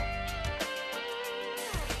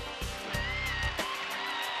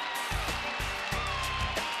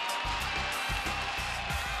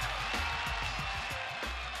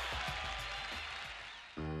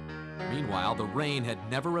 Meanwhile, the rain had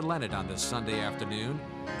never relented on this Sunday afternoon,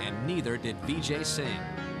 and neither did VJ Singh,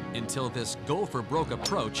 until this gopher broke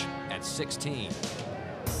approach at 16.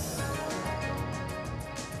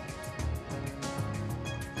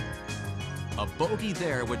 A bogey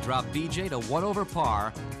there would drop VJ to 1 over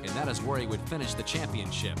par, and that is where he would finish the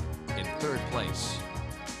championship, in 3rd place.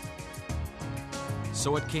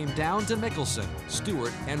 So it came down to Mickelson,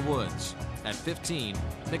 Stewart, and Woods. At 15,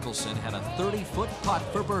 Mickelson had a 30-foot putt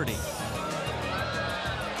for birdie.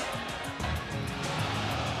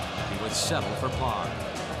 He would settle for par.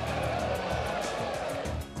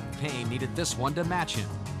 Payne needed this one to match him.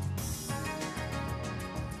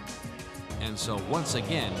 And so once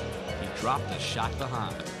again, he dropped a shot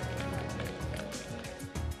behind.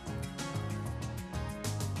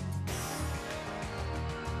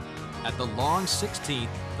 At the long 16th,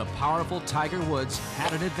 the powerful Tiger Woods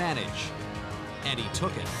had an advantage, and he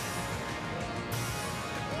took it.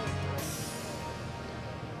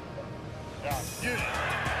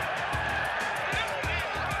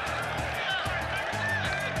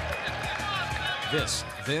 This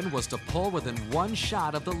then was to pull within one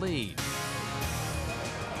shot of the lead.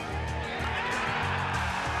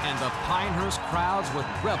 And the Pinehurst crowds would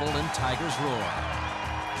revel in Tiger's roar.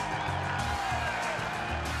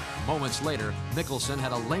 Moments later, Mickelson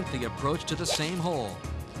had a lengthy approach to the same hole.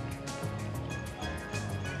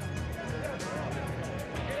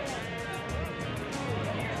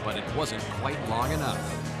 But it wasn't quite long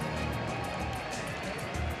enough.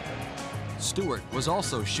 Stewart was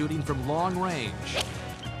also shooting from long range.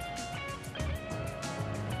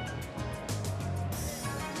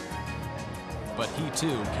 But he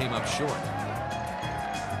too came up short.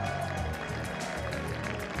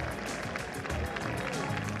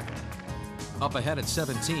 Up ahead at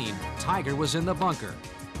 17, Tiger was in the bunker.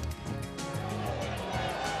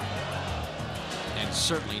 And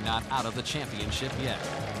certainly not out of the championship yet.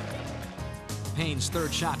 Payne's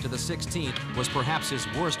third shot to the 16th was perhaps his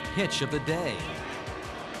worst pitch of the day.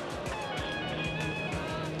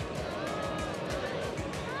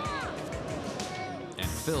 And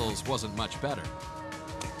Phil's wasn't much better.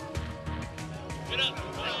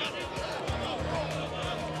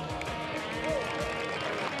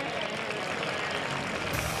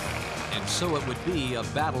 And so it would be a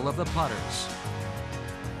battle of the putters.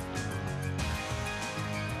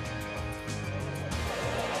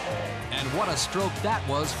 And what a stroke that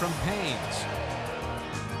was from Payne's.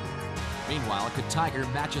 Meanwhile, could Tiger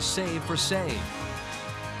match a save for save?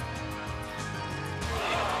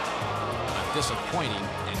 A disappointing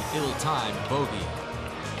and ill-timed bogey.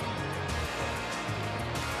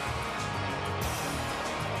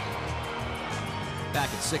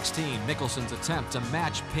 Back at 16, Mickelson's attempt to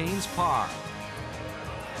match Payne's par.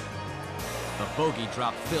 The bogey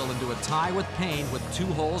dropped Phil into a tie with Payne with 2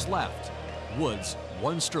 holes left. Woods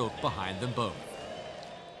 1 stroke behind them both.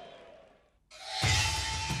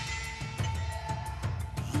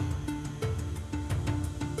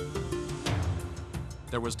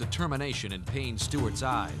 There was determination in Payne Stewart's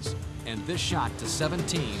eyes, and this shot to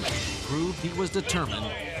 17 proved he was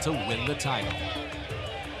determined to win the title.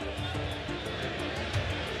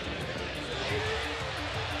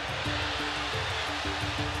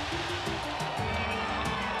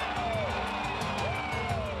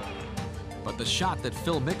 But the shot that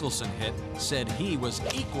Phil Mickelson hit said he was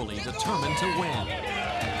equally determined to win.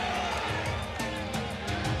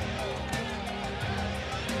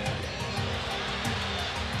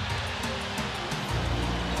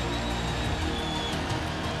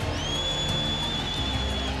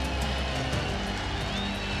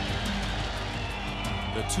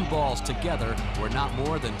 The 2 balls together were not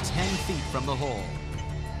more than 10 feet from the hole.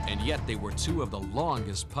 And yet they were 2 of the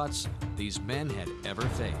longest putts these men had ever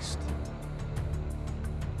faced.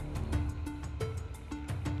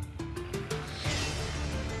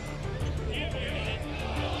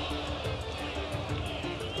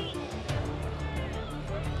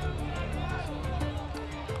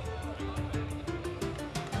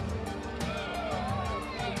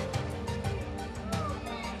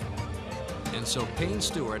 And so Payne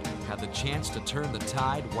Stewart had the chance to turn the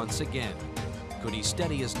tide once again. Could he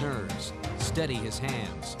steady his nerves, steady his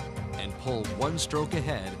hands, and pull 1 stroke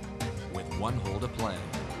ahead with 1 hole to play?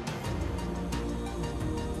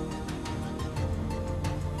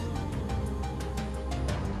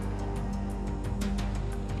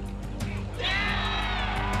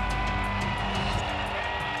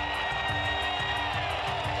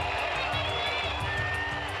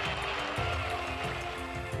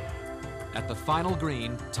 At the final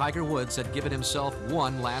green, Tiger Woods had given himself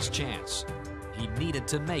 1 last chance. He needed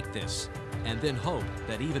to make this, and then hope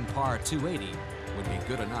that even par 280 would be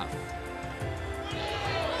good enough.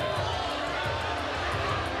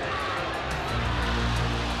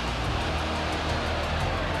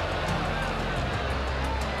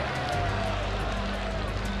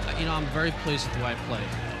 You know, I'm very pleased with the way I played,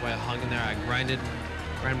 the way I hung in there. I grinded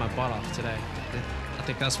my butt off today. I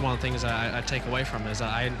think that's one of the things I take away from it, is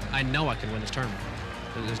that I know I can win this tournament.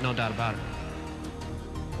 There's no doubt about it.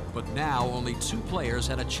 But now only 2 players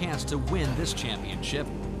had a chance to win this championship,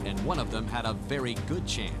 and one of them had a very good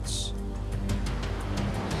chance.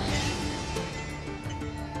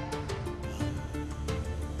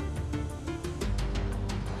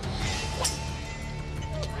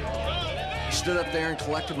 Stood up there and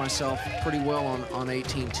collected myself pretty well on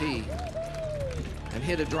 18T and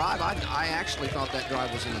hit a drive. I actually thought that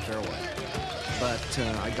drive was in the fairway, but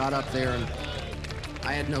I got up there and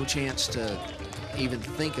I had no chance to even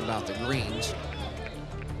think about the greens.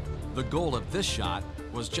 The goal of this shot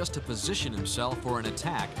was just to position himself for an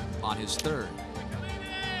attack on his third.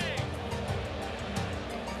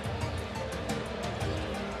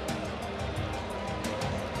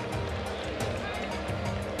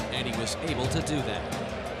 And he was able to do that.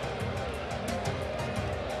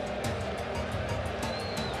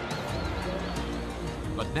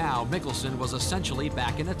 But now Mickelson was essentially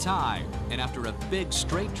back in a tie, and after a big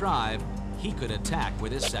straight drive, he could attack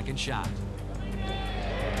with his second shot.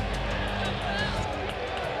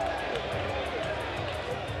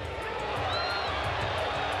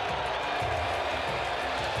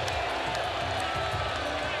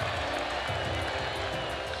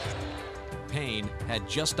 Payne had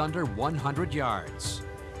just under 100 yards.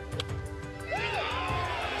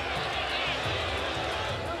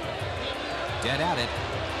 Dead at it,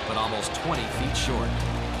 but almost 20 feet short.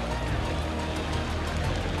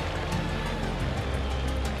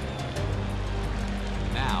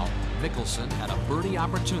 Now, Mickelson had a birdie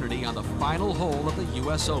opportunity on the final hole of the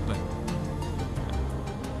US Open.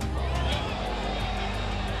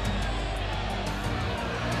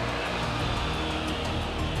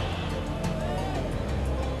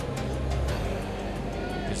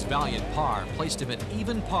 His valiant par placed him at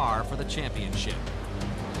even par for the championship.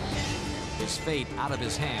 His fate out of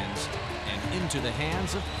his hands and into the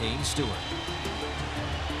hands of Payne Stewart.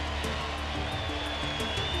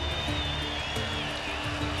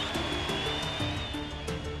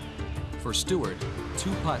 For Stewart,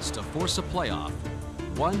 2 putts to force a playoff,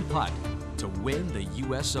 1 putt to win the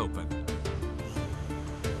US Open.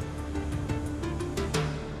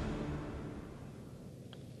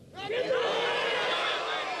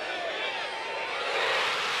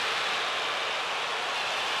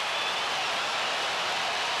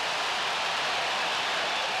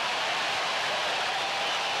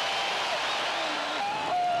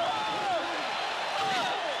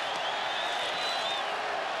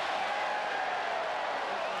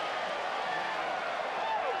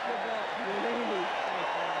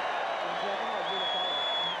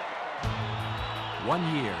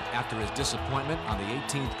 One year after his disappointment on the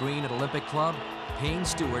 18th green at Olympic Club, Payne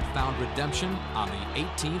Stewart found redemption on the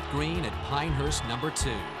 18th green at Pinehurst No.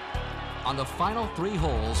 2. On the final 3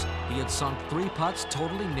 holes, he had sunk 3 putts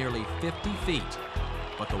totaling nearly 50 feet.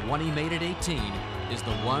 But the one he made at 18 is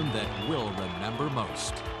the one that we'll remember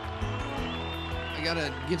most. I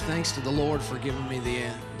gotta give thanks to the Lord for giving me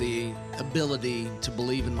the ability to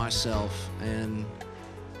believe in myself. And,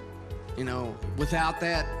 you know, without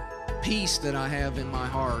that peace that I have in my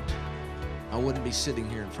heart, I wouldn't be sitting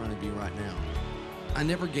here in front of you right now. I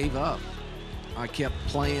never gave up. I kept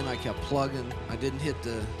playing, I kept plugging. I didn't hit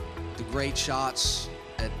the great shots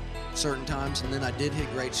at certain times, and then I did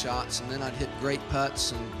hit great shots, and then I'd hit great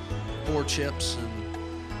putts and 4 chips,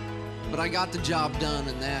 but I got the job done,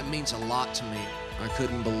 and that means a lot to me. I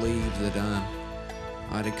couldn't believe that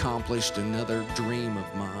I'd accomplished another dream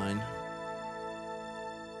of mine.